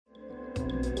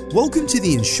Welcome to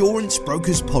the Insurance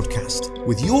Brokers Podcast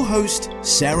with your host,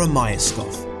 Sarah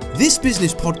Myerscough. This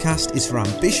business podcast is for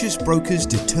ambitious brokers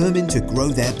determined to grow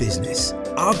their business.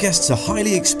 Our guests are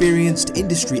highly experienced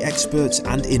industry experts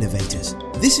and innovators.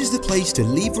 This is the place to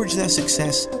leverage their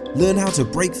success, learn how to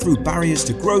break through barriers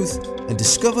to growth, and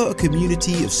discover a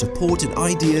community of support and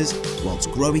ideas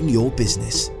whilst growing your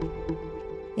business.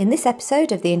 In this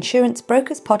episode of the Insurance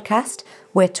Brokers Podcast,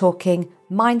 we're talking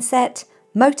mindset,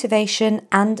 motivation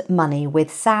and money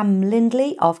with Sam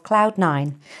Lindley of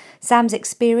Cloud9. Sam's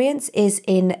experience is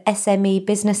in SME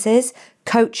businesses,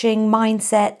 coaching,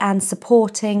 mindset and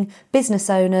supporting business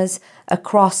owners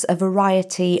across a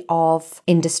variety of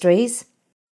industries.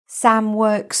 Sam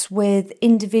works with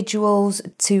individuals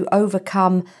to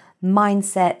overcome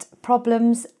mindset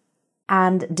problems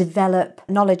and develop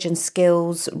knowledge and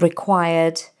skills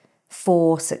required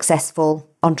for successful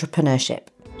entrepreneurship.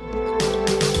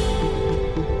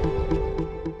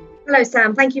 Hello,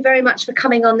 Sam. Thank you very much for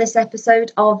coming on this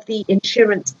episode of the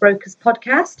Insurance Brokers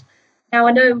Podcast. Now,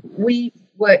 I know we've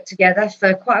worked together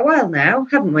for quite a while now,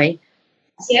 haven't we?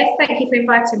 Yes, thank you for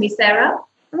inviting me, Sarah.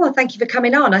 Well, thank you for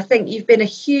coming on. I think you've been a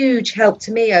huge help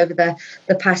to me over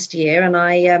the past year, and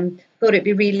I thought it'd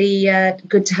be really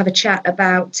good to have a chat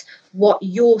about what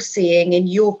you're seeing in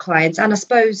your clients, and I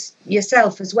suppose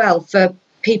yourself as well, for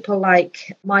people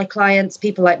like my clients,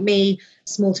 people like me,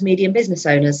 small to medium business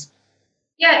owners.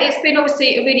 Yeah, it's been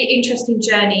obviously a really interesting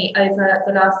journey over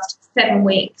the last 7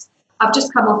 weeks. I've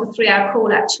just come off a 3-hour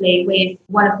call actually with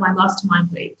one of my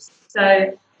mastermind groups. So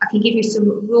I can give you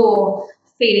some raw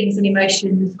feelings and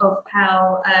emotions of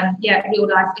how, real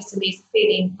life SMEs are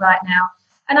feeling right now.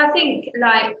 And I think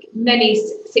like many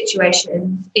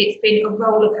situations, it's been a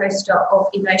roller coaster of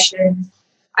emotions.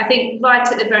 I think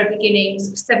right at the very beginning,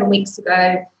 7 weeks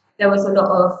ago, there was a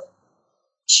lot of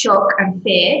shock and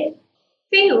fear.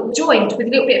 Feel joined with a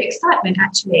little bit of excitement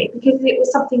actually, because it was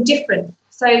something different.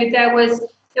 So there was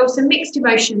some mixed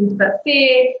emotions, but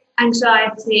fear,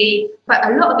 anxiety, but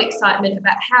a lot of excitement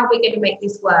about how we're going to make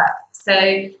this work. So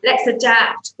let's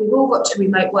adapt. We've all got to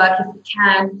remote work if we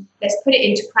can. Let's put it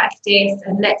into practice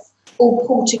and let's all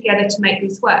pull together to make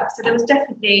this work. So there was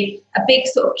definitely a big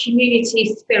sort of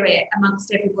community spirit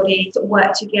amongst everybody to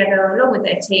work together along with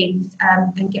their teams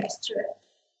and get us through it.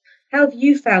 How have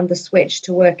you found the switch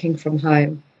to working from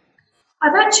home?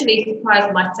 I've actually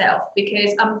surprised myself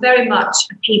because I'm very much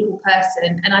a people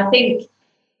person. And I think,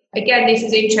 again, this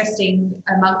is interesting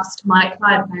amongst my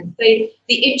client base.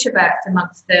 The introverts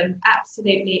amongst them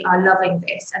absolutely are loving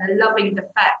this and are loving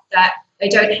the fact that they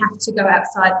don't have to go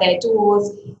outside their doors,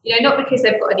 not because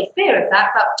they've got any fear of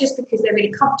that, but just because they're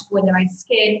really comfortable in their own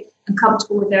skin and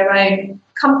comfortable with their own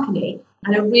company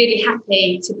and are really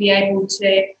happy to be able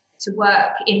to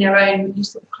work in their own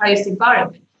sort of closed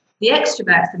environment. The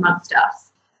extroverts amongst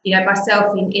us,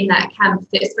 myself in that camp,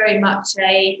 that's very much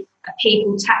a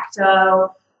people,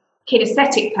 tactile,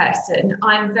 kinesthetic person.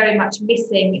 I'm very much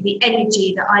missing the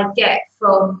energy that I get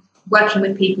from working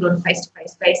with people on a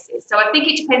face-to-face basis. So I think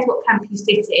it depends what camp you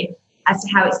sit in as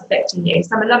to how it's affecting you.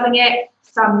 Some are loving it.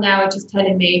 Some now are just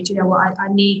telling me, do you know what, I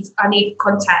need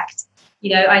contact.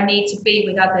 I need to be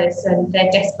with others, and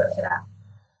they're desperate for that.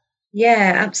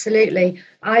 Yeah, absolutely.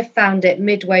 I found it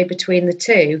midway between the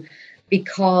two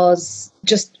because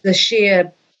just the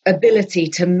sheer ability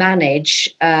to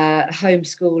manage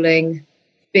homeschooling,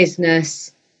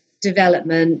 business,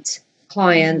 development,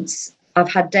 clients.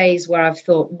 I've had days where I've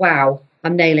thought, wow,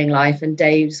 I'm nailing life, and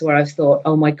days where I've thought,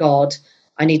 oh my God,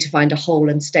 I need to find a hole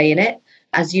and stay in it.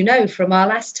 As you know from our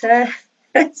last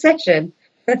session.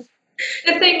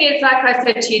 The thing is, like I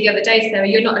said to you the other day, Sarah,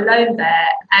 you're not alone there,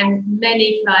 and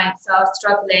many clients are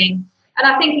struggling. And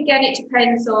I think, again, it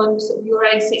depends on sort of your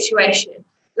own situation.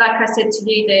 Like I said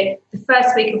to you, the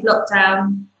first week of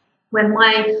lockdown, when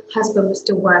my husband was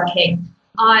still working,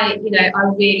 I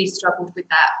really struggled with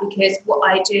that, because what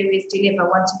I do is deliver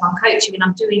one-to-one coaching, and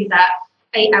I'm doing that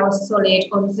 8 hours solid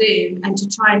on Zoom, and to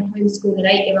try and homeschool an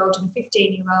 8-year-old and a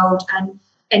 15-year-old and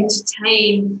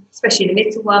entertain, especially the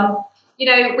little one.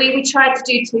 We tried to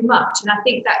do too much, and I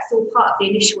think that's all part of the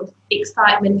initial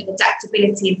excitement and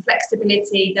adaptability and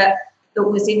flexibility that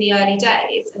was in the early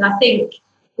days. And I think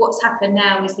what's happened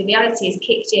now is the reality has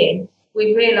kicked in.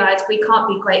 We've realised we can't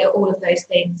be great at all of those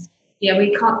things.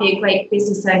 We can't be a great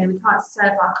business owner. We can't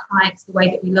serve our clients the way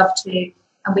that we love to,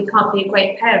 and we can't be a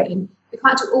great parent. We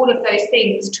can't do all of those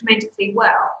things tremendously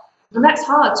well, and that's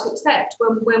hard to accept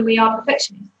when we are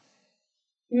perfectionists.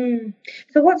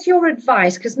 So what's your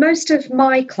advice? Because most of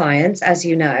my clients, as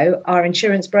you know, are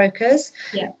insurance brokers.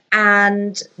 Yeah.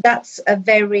 And that's a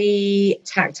very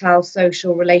tactile,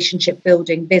 social, relationship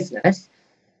building business.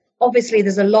 Obviously,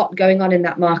 there's a lot going on in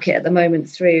that market at the moment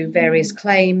through various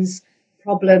claims,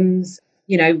 problems,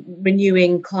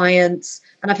 renewing clients.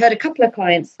 And I've heard a couple of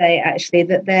clients say actually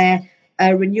that their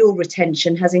renewal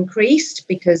retention has increased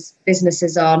because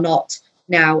businesses are not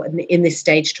now in this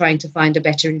stage trying to find a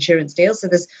better insurance deal. So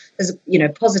there's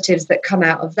positives that come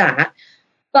out of that.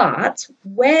 But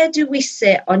where do we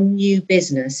sit on new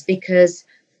business? Because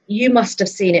you must have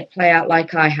seen it play out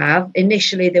like I have.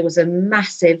 Initially, there was a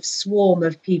massive swarm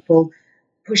of people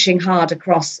pushing hard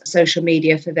across social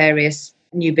media for various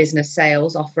new business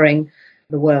sales, offering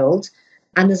the world.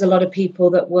 And there's a lot of people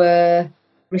that were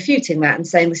refuting that and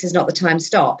saying this is not the time,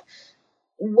 stop.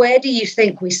 Where do you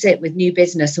think we sit with new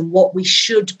business and what we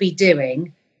should be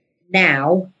doing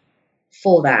now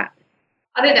for that?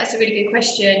 I think that's a really good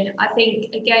question. I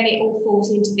think, again, it all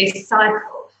falls into this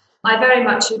cycle. I very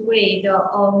much agree that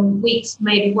on weeks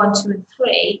maybe 1, 2 and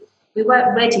 3, we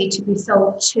weren't ready to be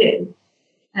sold to.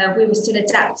 We were still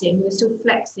adapting, we were still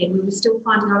flexing, we were still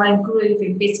finding our own groove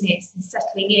in business and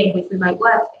settling in with remote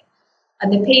working.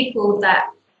 And the people that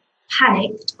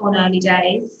panicked on early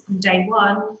days, on day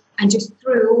one, and just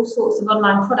threw all sorts of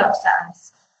online products at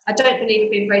us, I don't believe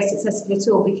we've been very successful at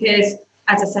all because,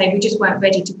 as I say, we just weren't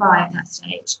ready to buy at that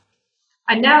stage.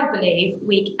 I now believe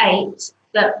week 8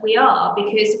 that we are,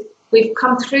 because we've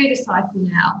come through the cycle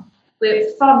now. We're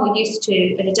far more used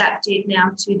to and adapted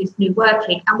now to this new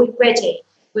working, and we're ready.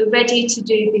 We're ready to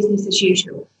do business as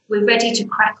usual. We're ready to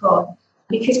crack on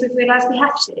because we've realised we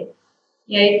have to.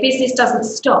 Business doesn't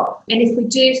stop. And if we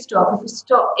do stop, if we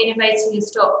stop innovating and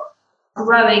stop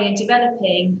growing and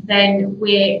developing, then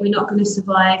we're not going to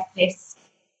survive this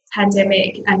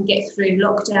pandemic and get through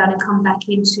lockdown and come back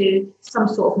into some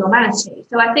sort of normality.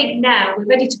 So I think now we're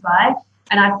ready to buy,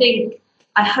 and I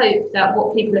hope that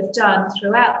what people have done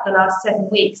throughout the last 7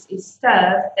 weeks is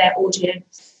serve their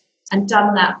audience, and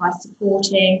done that by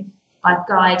supporting, by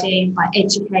guiding, by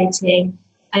educating,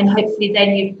 and hopefully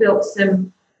then you've built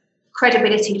some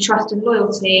credibility, trust and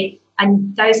loyalty,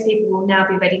 and those people will now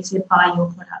be ready to buy your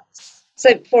products.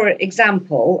 So, for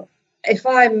example, if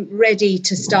I'm ready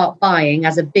to start buying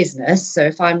as a business, so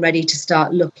if I'm ready to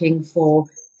start looking for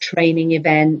training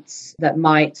events that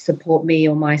might support me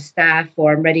or my staff,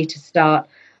 or I'm ready to start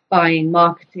buying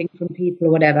marketing from people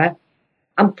or whatever,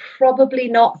 I'm probably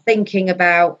not thinking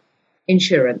about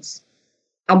insurance.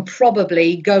 I'm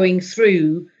probably going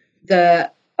through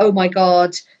oh my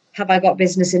God, have I got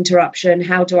business interruption?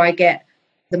 How do I get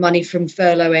the money from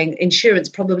furloughing? Insurance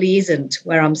probably isn't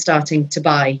where I'm starting to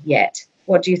buy yet.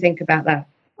 What do you think about that?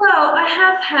 Well, I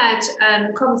have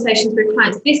had conversations with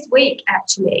clients this week,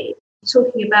 actually,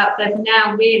 talking about they've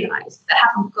now realised they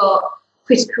haven't got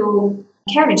critical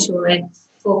care insurance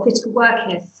for critical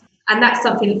workers. And that's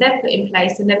something that they've put in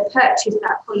place, and they've purchased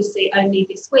that policy only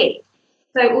this week.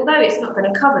 So although it's not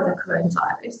going to cover the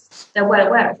coronavirus, they're well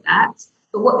aware of that.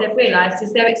 But what they've realised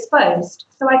is they're exposed.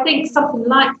 So I think something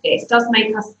like this does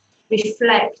make us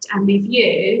reflect and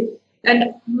review.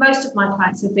 And most of my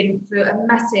clients have been through a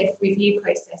massive review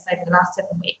process over the last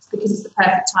 7 weeks because it's the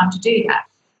perfect time to do that.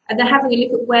 And they're having a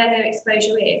look at where their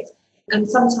exposure is. And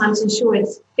sometimes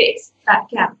insurance fits that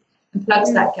gap and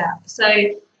plugs that gap. So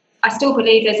I still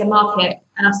believe there's a market,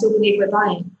 and I still believe we're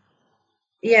buying.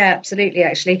 Yeah, absolutely,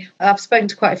 actually. I've spoken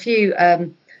to quite a few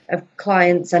of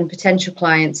clients and potential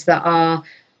clients that are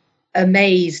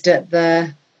amazed at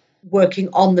the working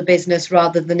on the business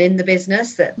rather than in the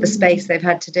business, that the space they've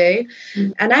had to do.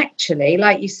 And actually,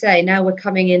 like you say, now we're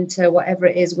coming into whatever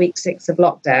it is, week 6 of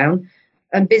lockdown,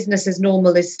 and business as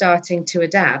normal is starting to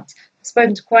adapt. I've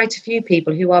spoken to quite a few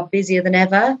people who are busier than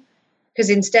ever, because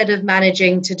instead of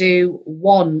managing to do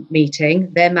one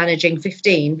meeting, they're managing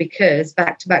 15 because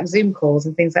back-to-back Zoom calls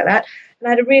and things like that. And I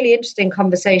had a really interesting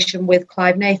conversation with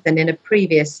Clive Nathan in a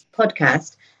previous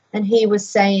podcast, and he was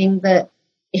saying that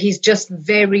he's just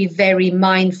very, very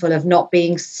mindful of not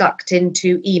being sucked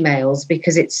into emails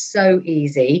because it's so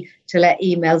easy to let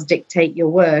emails dictate your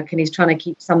work. And he's trying to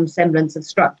keep some semblance of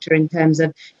structure in terms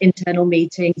of internal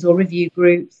meetings or review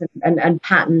groups and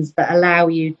patterns that allow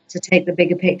you to take the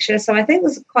bigger picture. So I think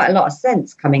there's quite a lot of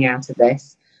sense coming out of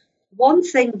this. One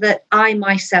thing that I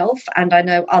myself, and I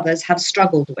know others, have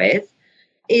struggled with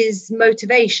is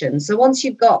motivation. So once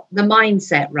you've got the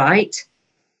mindset right,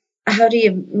 how do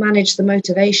you manage the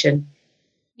motivation?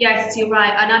 Yes, you're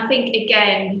right. And I think,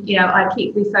 again, I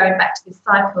keep referring back to this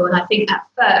cycle. And I think at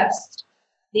first,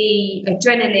 the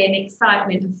adrenaline,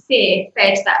 excitement and fear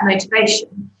fed that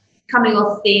motivation. Coming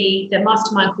off the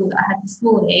mastermind call that I had this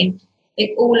morning, I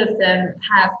think all of them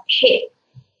have hit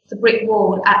the brick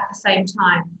wall at the same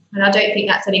time. And I don't think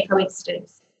that's any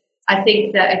coincidence. I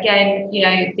think that, again,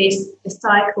 the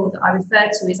cycle that I refer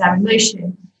to is our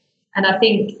emotion. And I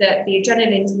think that the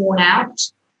adrenaline's worn out,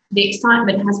 the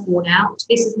excitement has worn out.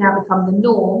 This has now become the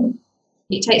norm.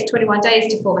 It takes 21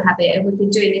 days to form a habit, and we've been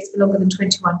doing this for longer than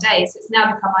 21 days. It's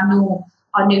now become our norm,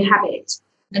 our new habit.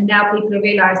 And now people are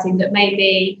realising that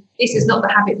maybe this is not the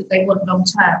habit that they want long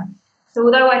term. So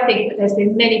although I think that there's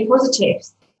been many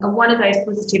positives, and one of those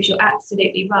positives, you're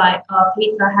absolutely right, are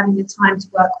people are having the time to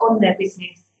work on their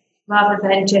business rather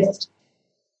than just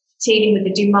dealing with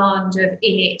the demand of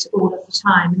in it all of the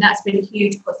time. And that's been a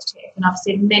huge positive. And I've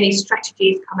seen many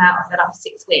strategies come out of the last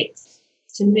 6 weeks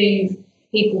to move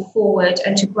people forward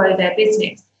and to grow their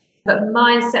business. But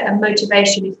mindset and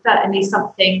motivation is certainly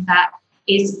something that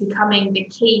is becoming the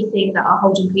key thing that are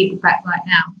holding people back right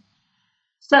now.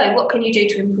 So what can you do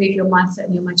to improve your mindset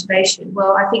and your motivation?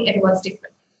 Well, I think everyone's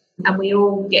different and we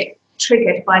all get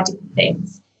triggered by different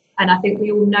things. And I think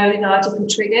we all know there are different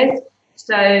triggers.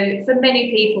 So for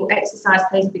many people, exercise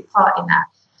plays a big part in that.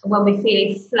 And when we're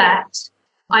feeling flat,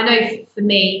 I know for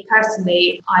me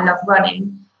personally, I love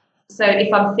running. So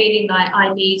if I'm feeling like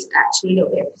I need actually a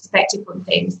little bit of perspective on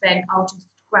things, then I'll just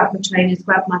grab my trainers,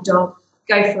 grab my dog,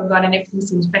 go for a run, and everything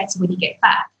seems better when you get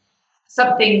back.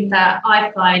 Something that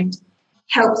I find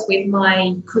helps with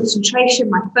my concentration,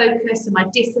 my focus, and my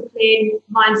discipline,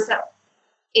 mindset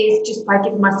is just by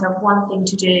giving myself one thing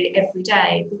to do every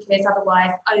day, because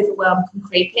otherwise overwhelm can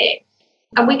creep in.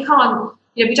 And we can't,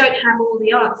 we don't have all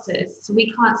the answers, so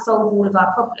we can't solve all of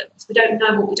our problems. We don't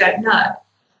know what we don't know.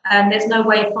 And there's no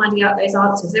way of finding out those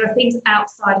answers. There are things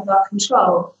outside of our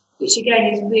control, which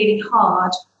again is really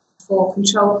hard for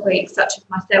control freaks such as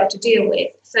myself to deal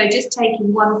with. So just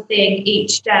taking one thing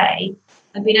each day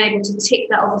and being able to tick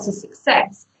that off as a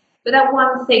success. But that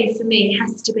one thing for me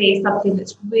has to be something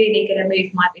that's really going to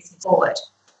move my business forward.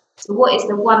 So what is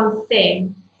the one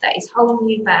thing that is holding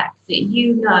you back that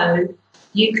you know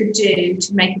you could do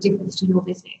to make a difference to your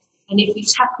business? And if you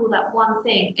tackle that one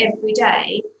thing every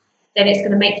day, then it's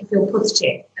going to make you feel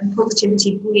positive. And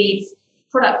positivity breeds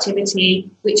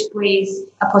productivity, which breeds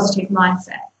a positive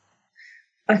mindset.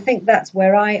 I think that's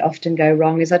where I often go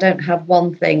wrong, is I don't have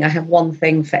one thing. I have one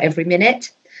thing for every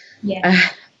minute. Yeah.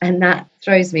 And that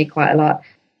throws me quite a lot.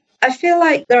 I feel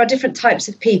like there are different types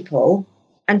of people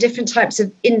and different types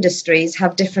of industries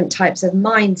have different types of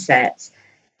mindsets.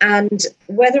 And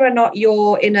whether or not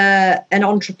you're in an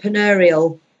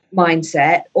entrepreneurial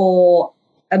mindset or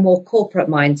a more corporate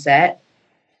mindset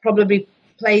probably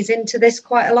plays into this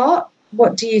quite a lot.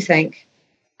 What do you think?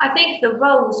 I think the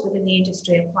roles within the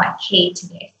industry are quite key to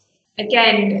this.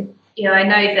 Again, I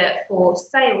know that for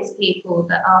salespeople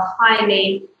that are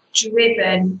highly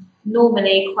driven,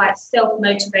 normally quite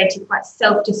self-motivated, quite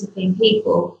self-disciplined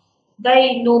people,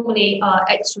 they normally are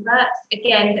extroverts,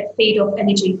 again, that feed off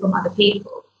energy from other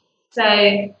people. So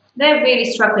they're really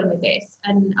struggling with this.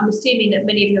 And I'm assuming that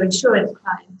many of your insurance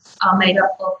clients are made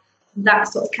up of that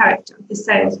sort of character, the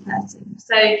salesperson.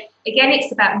 So again,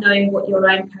 it's about knowing what your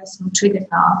own personal triggers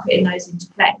are, putting those into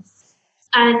place.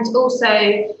 And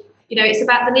also, it's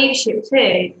about the leadership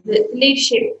too. The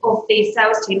leadership of these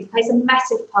sales teams plays a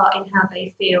massive part in how they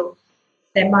feel,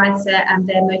 their mindset and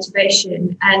their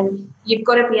motivation. And you've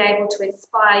got to be able to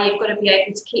inspire, you've got to be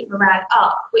able to keep morale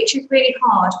up, which is really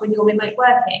hard when you're remote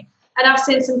working. And I've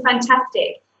seen some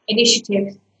fantastic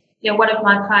initiatives. One of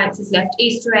my clients has left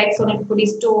Easter eggs on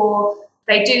everybody's door.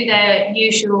 They do their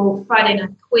usual Friday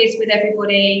night quiz with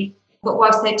everybody, but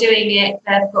whilst they're doing it,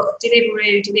 they've got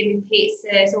Deliveroo delivering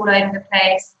pizzas all over the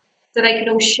place, so they can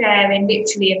all share in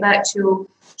literally a virtual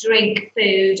drink,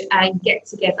 food and get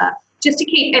together, just to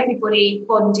keep everybody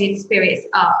bonded, spirits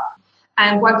up.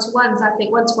 And one-to-ones, I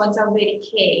think one-to-ones are really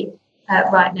key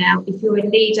right now. If you're a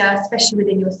leader, especially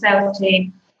within your sales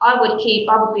team, I would be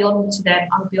on to them.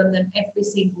 I would be on them every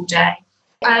single day.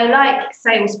 I like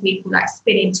salespeople like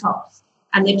spinning tops,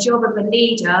 and the job of a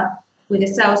leader with a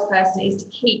salesperson is to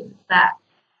keep that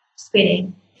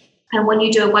spinning. And when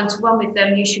you do a one-to-one with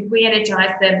them, you should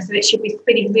re-energize them, so it should be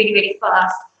spinning really, really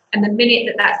fast. And the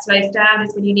minute that slows down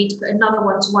is when you need to put another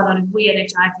one-to-one on and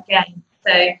re-energize again.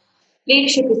 So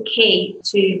leadership is key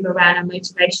to morale and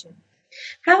motivation.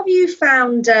 How have you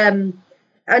found...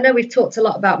 I know we've talked a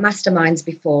lot about masterminds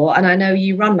before, and I know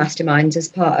you run masterminds as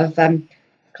part of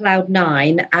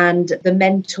Cloud9, and the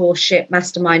mentorship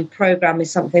mastermind program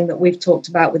is something that we've talked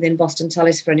about within Boston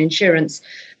Tullis for an insurance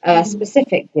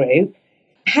specific group.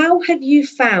 How have you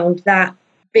found that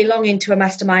belonging to a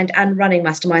mastermind and running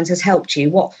masterminds has helped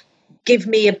you? Give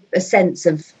me a sense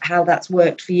of how that's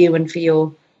worked for you and for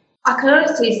your... I can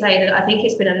honestly say that I think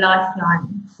it's been a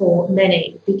lifeline for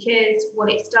many, because what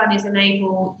it's done is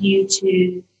enable you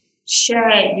to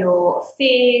share your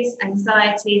fears,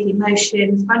 anxieties,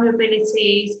 emotions,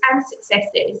 vulnerabilities and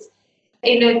successes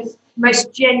in a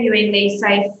most genuinely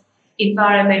safe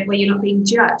environment where you're not being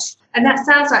judged. And that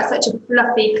sounds like such a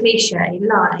fluffy cliche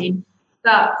line,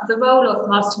 but the role of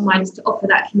Mastermind is to offer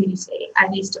that community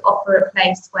and is to offer a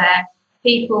place where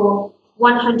people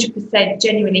 100%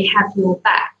 genuinely have your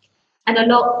back. And a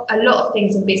lot of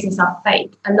things in business are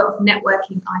fake. A lot of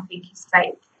networking, I think, is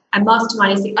fake. And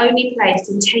Mastermind is the only place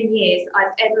in 10 years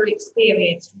I've ever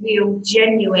experienced real,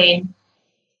 genuine,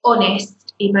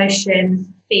 honest emotions,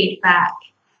 feedback,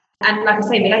 and, like I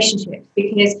say, relationships.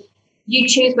 Because you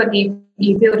choose whether you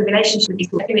build a relationship with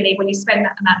people. Really, when you spend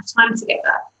that amount of time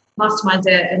together, Masterminds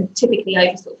are typically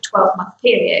over sort of 12-month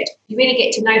period. You really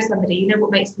get to know somebody. You know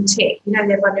what makes them tick. You know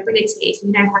their vulnerabilities.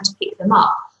 You know how to pick them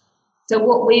up. So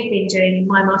what we've been doing in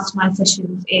my Mastermind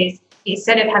sessions is,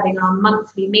 instead of having our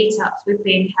monthly meetups, we've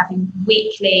been having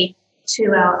weekly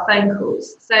 2-hour phone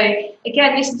calls. So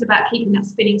again, this is about keeping that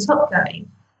spinning top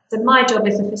going. So my job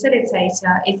as a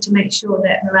facilitator is to make sure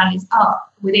that morale is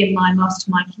up within my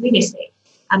Mastermind community.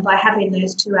 And by having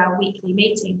those 2-hour weekly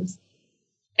meetings,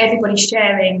 everybody's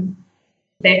sharing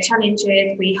their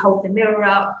challenges, we hold the mirror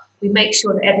up, we make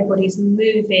sure that everybody's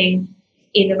moving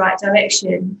in the right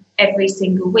direction every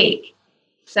single week.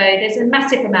 So there's a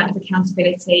massive amount of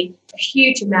accountability, a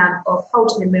huge amount of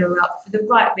holding the mirror up for the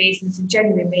right reasons and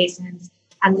genuine reasons.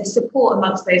 And the support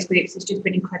amongst those groups has just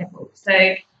been incredible.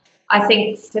 So I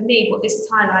think for me, what this has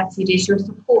highlighted is your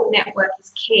support network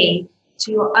is key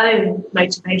to your own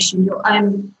motivation, your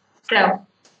own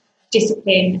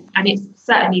self-discipline. And it's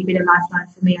certainly been a lifeline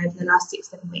for me over the last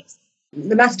 6-7 weeks.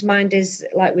 The Mastermind is,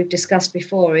 like we've discussed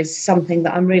before, is something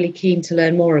that I'm really keen to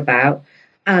learn more about.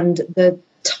 And the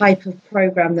type of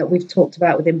program that we've talked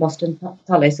about within Boston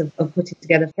Tullis of putting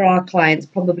together for our clients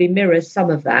probably mirrors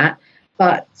some of that,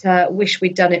 but wish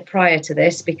we'd done it prior to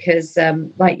this, because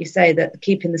like you say, that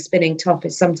keeping the spinning top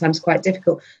is sometimes quite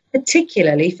difficult,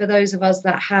 particularly for those of us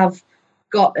that have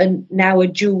got now a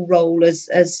dual role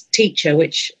as teacher,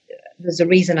 which there's a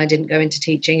reason I didn't go into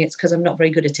teaching. It's because I'm not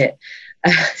very good at it.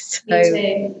 Me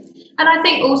too. And I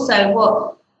think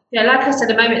also like I said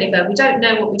a moment ago, we don't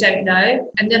know what we don't know.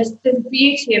 And the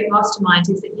beauty of Mastermind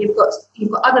is that you've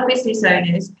got other business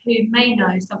owners who may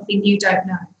know something you don't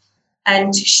know,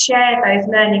 and to share those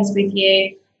learnings with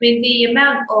you. I mean, the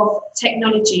amount of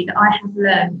technology that I have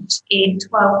learned in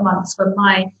 12 months from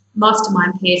my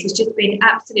Mastermind peers has just been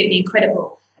absolutely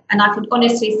incredible. And I can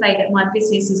honestly say that my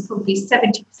business is probably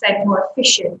 70% more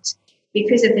efficient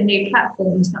because of the new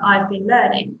platforms that I've been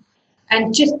learning.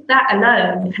 And just that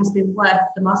alone has been worth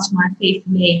the Mastermind fee for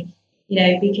me,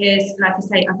 because, like I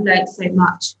say, I've learned so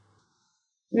much.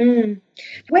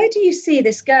 Where do you see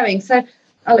this going? So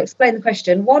I'll explain the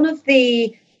question. One of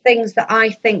the things that I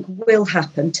think will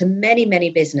happen to many, many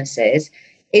businesses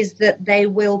is that they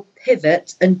will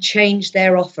pivot and change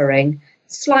their offering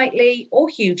slightly or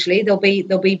hugely. There'll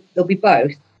be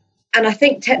both. And I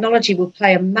think technology will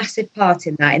play a massive part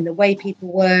in that, in the way people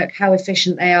work, how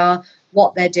efficient they are,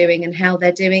 what they're doing and how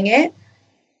they're doing it.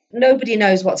 Nobody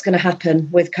knows what's going to happen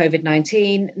with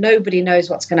COVID-19. Nobody knows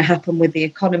what's going to happen with the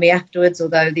economy afterwards,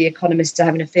 although the economists are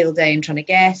having a field day and trying to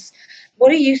guess. What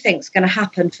do you think is going to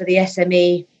happen for the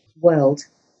SME world?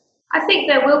 I think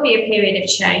there will be a period of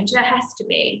change. There has to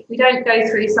be. We don't go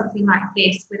through something like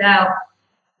this without,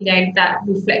 that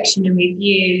reflection and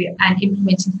review and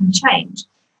implementing some change.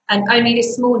 And only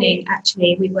this morning,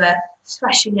 actually, we were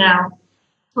thrashing out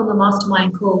on the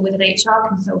Mastermind call with an HR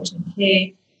consultant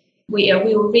who we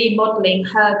were remodelling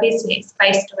her business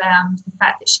based around the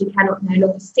fact that she cannot no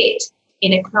longer sit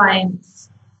in a client's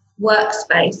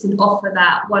workspace and offer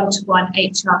that one-to-one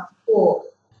HR support.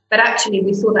 But actually,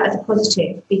 we saw that as a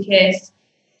positive, because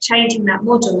changing that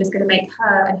model is going to make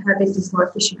her and her business more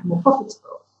efficient and more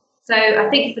profitable. So I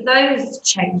think for those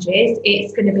changes,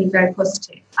 it's going to be very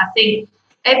positive. I think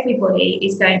everybody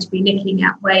is going to be looking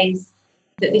at ways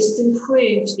that this has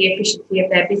improved the efficiency of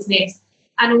their business,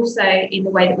 and also in the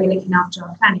way that we're looking after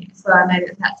our planet. So I know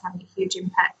that that's having a huge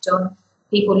impact on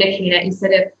people looking at,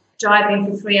 instead of driving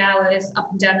for 3 hours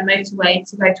up and down the motorway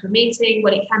to go to a meeting,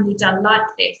 well, it can be done like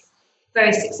this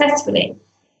very successfully.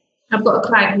 I've got a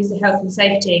client who's a health and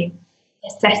safety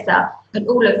assessor, and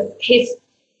all of his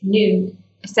new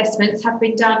assessments have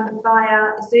been done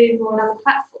via Zoom or another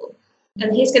platform.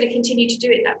 And he's going to continue to do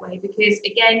it that way, because,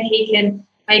 again, he can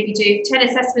maybe do 10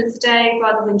 assessments a day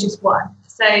rather than just one.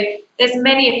 So there's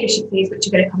many efficiencies which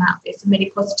are going to come out of this, and many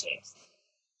positives.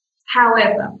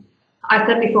 However, I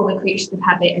said before, we're creatures of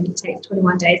habit, and it takes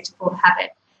 21 days to form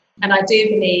habit. And I do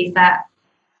believe that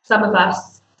some of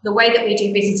us, the way that we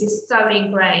do business is so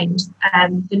ingrained,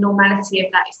 and the normality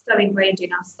of that is so ingrained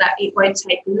in us that it won't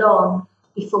take long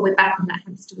before we're back on that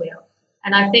hamster wheel.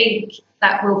 And I think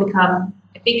that will become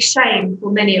a big shame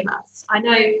for many of us. I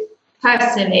know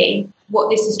personally what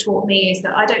this has taught me is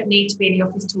that I don't need to be in the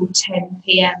office till 10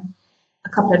 p.m. a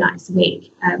couple of nights a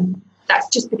week. That's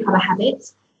just become a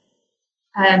habit.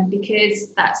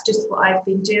 Because that's just what I've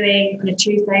been doing on a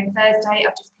Tuesday and Thursday.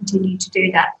 I've just continued to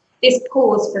do that. This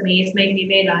pause for me has made me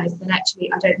realise that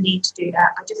actually I don't need to do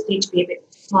that. I just need to be a bit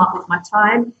smart with my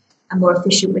time and more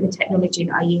efficient with the technology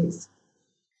that I use.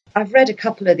 I've read a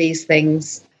couple of these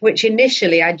things, which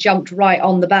initially I jumped right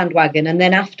on the bandwagon and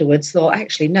then afterwards thought,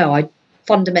 actually, no, I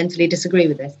fundamentally disagree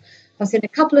with this. I've seen a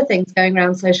couple of things going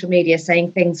around social media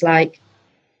saying things like,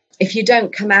 if you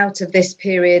don't come out of this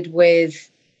period with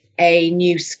a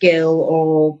new skill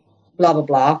or blah, blah,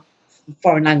 blah,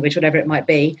 foreign language, whatever it might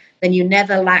be, then you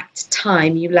never lacked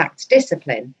time, you lacked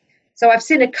discipline. So I've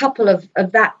seen a couple of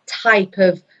that type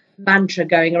of mantra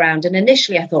going around. And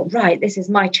initially I thought, right, this is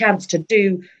my chance to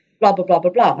do blah, blah, blah,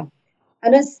 blah, blah.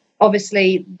 And as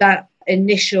obviously that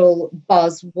initial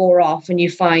buzz wore off and you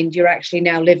find you're actually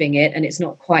now living it and it's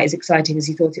not quite as exciting as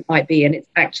you thought it might be and it's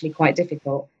actually quite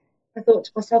difficult, I thought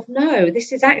to myself, no,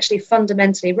 this is actually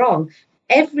fundamentally wrong.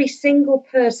 Every single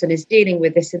person is dealing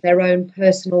with this in their own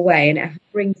personal way, and it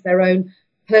brings their own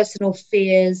personal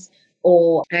fears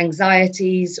or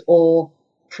anxieties or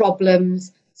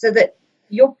problems, so that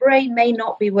your brain may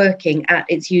not be working at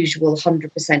its usual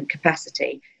 100%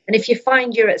 capacity. And if you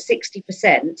find you're at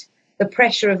 60%, the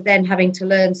pressure of then having to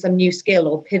learn some new skill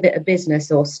or pivot a business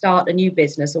or start a new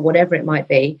business or whatever it might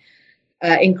be,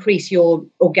 increase your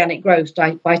organic growth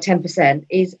by 10%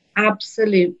 is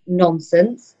absolute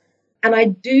nonsense. And I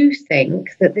do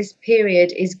think that this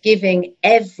period is giving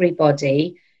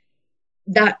everybody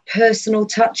that personal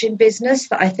touch in business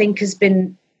that I think has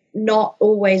been not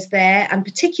always there. And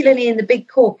particularly in the big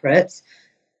corporates,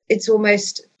 it's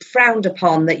almost frowned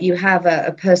upon that you have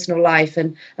a personal life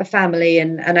and a family.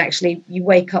 And actually you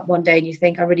wake up one day and you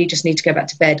think, I really just need to go back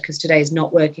to bed because today is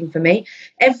not working for me.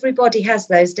 Everybody has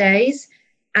those days.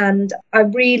 And I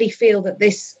really feel that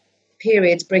this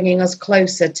period's bringing us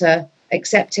closer to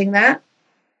accepting that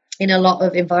in a lot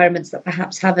of environments that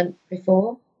perhaps haven't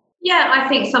before. Yeah, I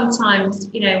think sometimes,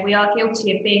 we are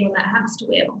guilty of being on that hamster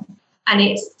wheel, and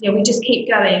it's, we just keep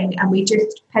going and we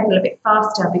just pedal a bit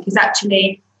faster because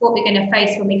actually what we're going to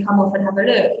face when we come off and have a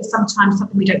look is sometimes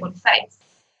something we don't want to face.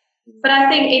 But I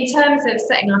think in terms of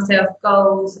setting ourselves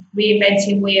goals,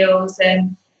 reinventing wheels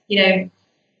and,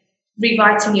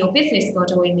 rewriting your business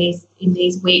model in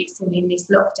these weeks and in this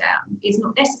lockdown is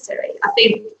not necessary. I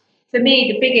think for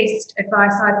me, the biggest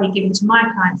advice I've been giving to my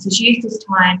clients is use this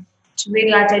time to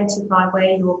really identify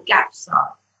where your gaps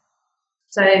are.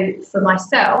 So for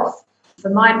myself, for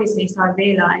my business, I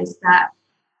realised that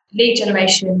lead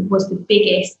generation was the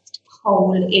biggest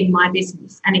hole in my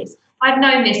business. And I've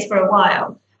known this for a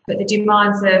while, but the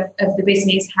demands of the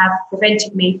business have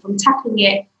prevented me from tackling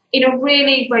it in a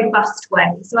really robust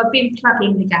way. So I've been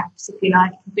plugging the gaps, if you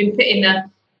like. I've been putting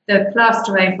the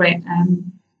plaster over it.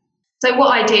 So what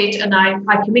I did, and I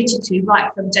committed to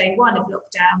right from day one of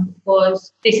lockdown,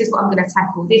 was this is what I'm going to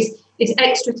tackle. This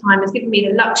extra time has given me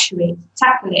the luxury to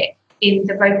tackle it in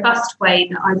the robust way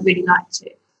that I'd really like to.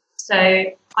 So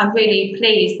I'm really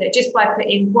pleased that just by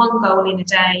putting one goal in a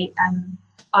day,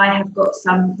 I have got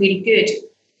some really good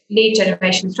lead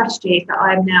generation strategies that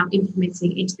I'm now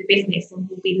implementing into the business and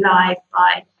will be live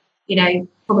by,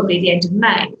 probably the end of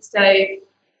May. So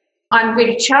I'm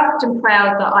really chuffed and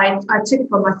proud that I took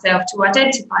upon myself to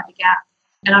identify the gap,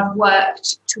 and I've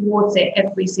worked towards it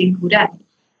every single day.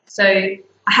 So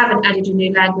I haven't added a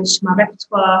new language to my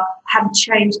repertoire. I haven't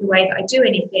changed the way that I do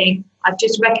anything. I've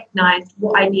just recognised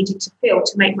what I needed to feel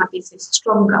to make my business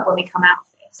stronger when we come out of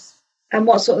this. And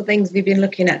what sort of things have you been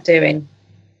looking at doing?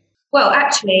 Well,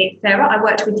 actually, Sarah, I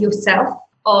worked with yourself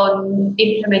on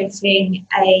implementing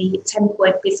a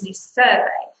 10-point business survey.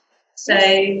 So,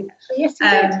 yes,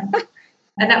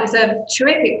 and that was a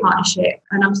terrific partnership.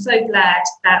 And I'm so glad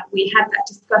that we had that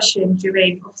discussion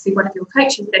during, obviously, one of your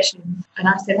coaching sessions. And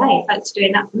I said, hey, thanks for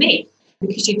doing that for me,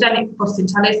 because you've done it for Boston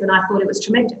Tunnels, and I thought it was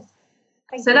tremendous.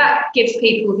 So that gives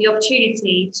people the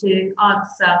opportunity to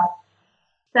answer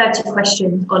 30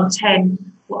 questions on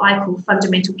 10, what I call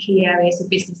fundamental key areas of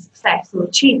business success or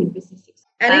achieving business success.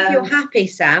 And if you're happy,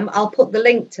 Sam, I'll put the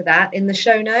link to that in the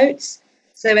show notes.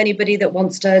 So anybody that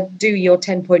wants to do your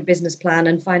 10-point business plan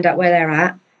and find out where they're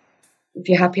at, if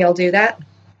you're happy, I'll do that.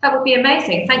 That would be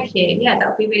amazing. Thank you. Yeah, that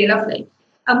would be really lovely.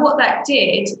 And what that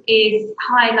did is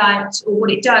highlight, or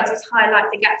what it does is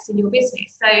highlight the gaps in your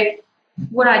business. So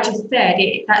what I just said,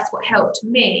 that's what helped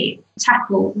me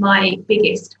tackle my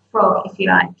biggest frog, if you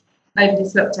like, over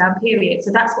this lockdown period.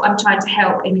 So that's what I'm trying to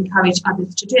help and encourage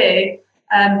others to do.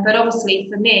 But obviously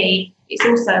for me, it's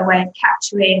also a way of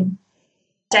capturing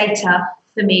data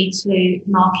for me to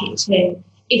market to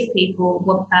if people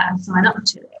want that and sign up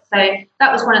to it. So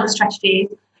that was one of the strategies.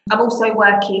 I'm also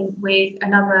working with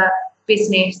another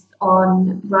business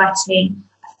on writing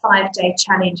a 5-day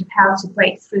challenge of how to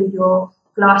break through your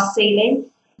glass ceiling.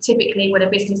 Typically, when a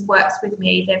business works with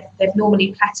me, they've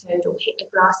normally plateaued or hit a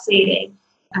glass ceiling.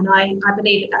 And I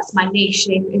believe that that's my niche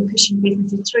in pushing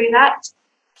businesses through that.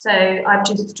 So I've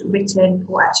just written,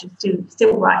 or actually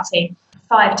still writing,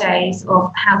 5 days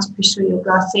of how to push through your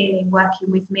glass ceiling,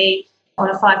 working with me on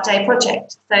a 5-day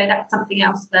project. So that's something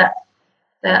else that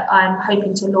I'm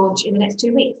hoping to launch in the next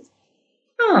 2 weeks.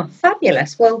 Oh,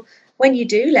 fabulous. Well, when you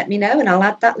do, let me know and I'll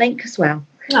add that link as well.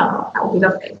 Oh, that would be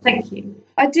lovely. Thank you.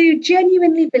 I do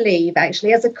genuinely believe,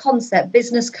 actually, as a concept,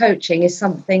 business coaching is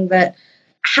something that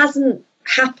hasn't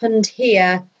happened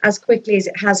here as quickly as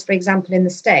it has, for example, in the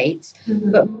States.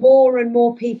 Mm-hmm. But more and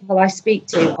more people I speak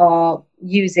to are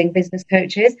using business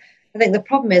coaches. I think the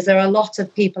problem is there are a lot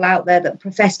of people out there that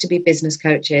profess to be business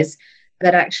coaches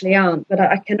that actually aren't. But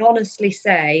I can honestly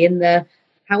say, in the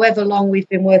however long we've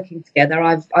been working together,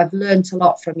 I've learned a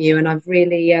lot from you, and I've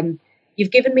really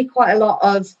you've given me quite a lot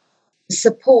of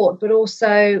support, but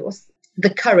also the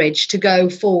courage to go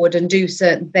forward and do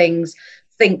certain things,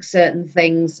 think certain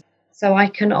things. So I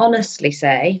can honestly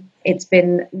say it's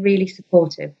been really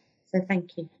supportive. So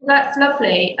thank you. That's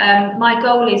lovely. My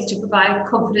goal is to provide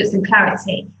confidence and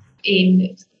clarity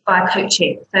by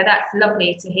coaching. So that's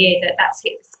lovely to hear that that's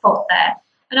hit the spot there.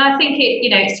 And I think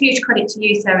it's huge credit to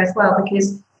you, Sarah, as well,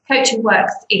 because coaching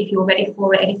works if you're ready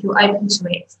for it and if you're open to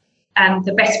it. And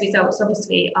the best results,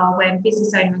 obviously, are when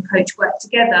business owner and coach work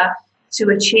together to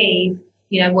achieve,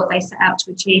 what they set out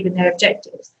to achieve in their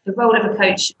objectives. The role of a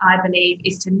coach, I believe,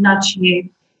 is to nudge you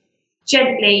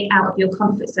gently out of your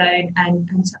comfort zone and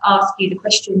to ask you the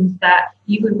questions that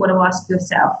you wouldn't want to ask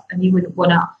yourself and you wouldn't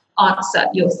want to answer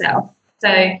yourself.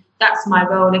 So that's my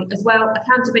role as well.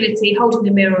 Accountability, holding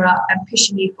the mirror up and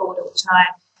pushing you forward all the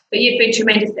time. But you've been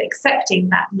tremendous at accepting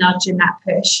that nudge and that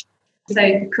push.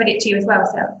 So credit to you as well,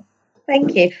 Sarah.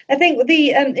 Thank you. I think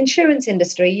the insurance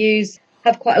industry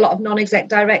have quite a lot of non-exec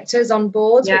directors on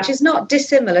boards, which is not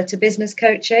dissimilar to business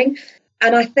coaching.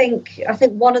 And I think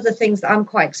one of the things that I'm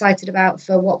quite excited about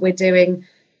for what we're doing,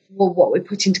 what we're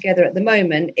putting together at the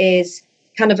moment, is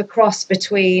kind of a cross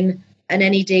between an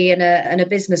NED and a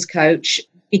business coach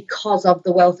because of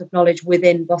the wealth of knowledge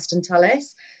within Boston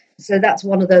Tullis. So that's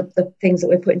one of the things that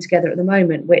we're putting together at the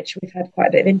moment, which we've had quite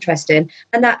a bit of interest in.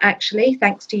 And that actually,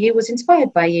 thanks to you, was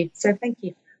inspired by you. So thank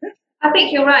you. I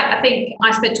think you're right. I think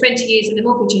I spent 20 years in the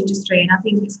mortgage industry, and I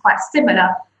think it's quite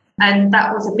similar. And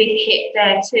that was a big hit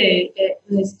there too.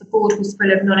 The board was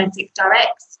full of non-exec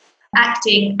directs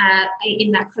acting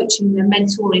in that coaching and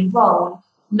mentoring role,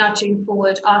 nudging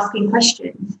forward, asking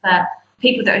questions that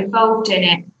people that are involved in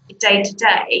it day to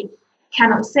day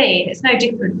cannot see. It's no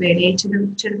different really to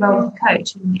the role of a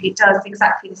coach, and it does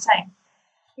exactly the same.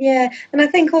 Yeah, and I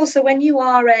think also when you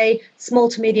are a small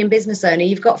to medium business owner,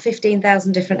 you've got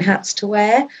 15,000 different hats to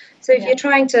wear. So if you're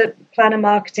trying to plan a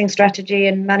marketing strategy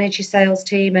and manage your sales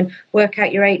team and work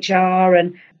out your HR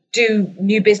and do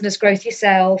new business growth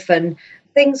yourself, and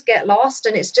things get lost,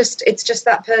 and it's just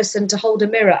that person to hold a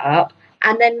mirror up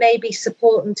and then maybe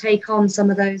support and take on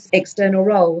some of those external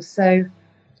roles. So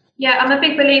yeah, I'm a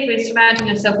big believer in surrounding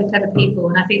yourself with clever people,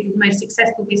 and I think the most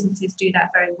successful businesses do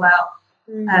that very well.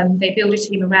 They build a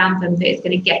team around them that is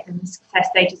going to get them the success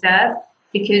they deserve,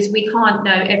 because we can't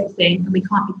know everything and we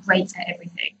can't be great at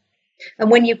everything.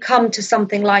 And when you come to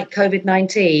something like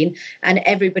COVID-19 and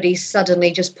everybody's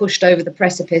suddenly just pushed over the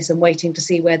precipice and waiting to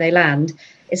see where they land,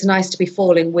 it's nice to be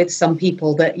falling with some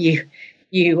people that you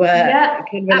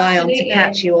can rely on to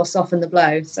catch you or soften the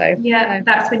blow. So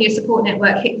that's when your support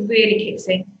network really kicks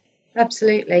in.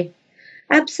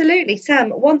 Absolutely, Sam.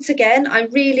 Once again, I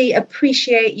really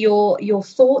appreciate your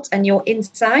thought and your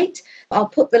insight. I'll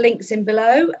put the links in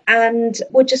below, and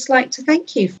would just like to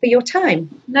thank you for your time.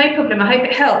 No problem. I hope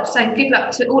it helps, and good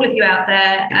luck to all of you out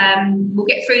there. We'll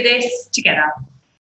get through this together.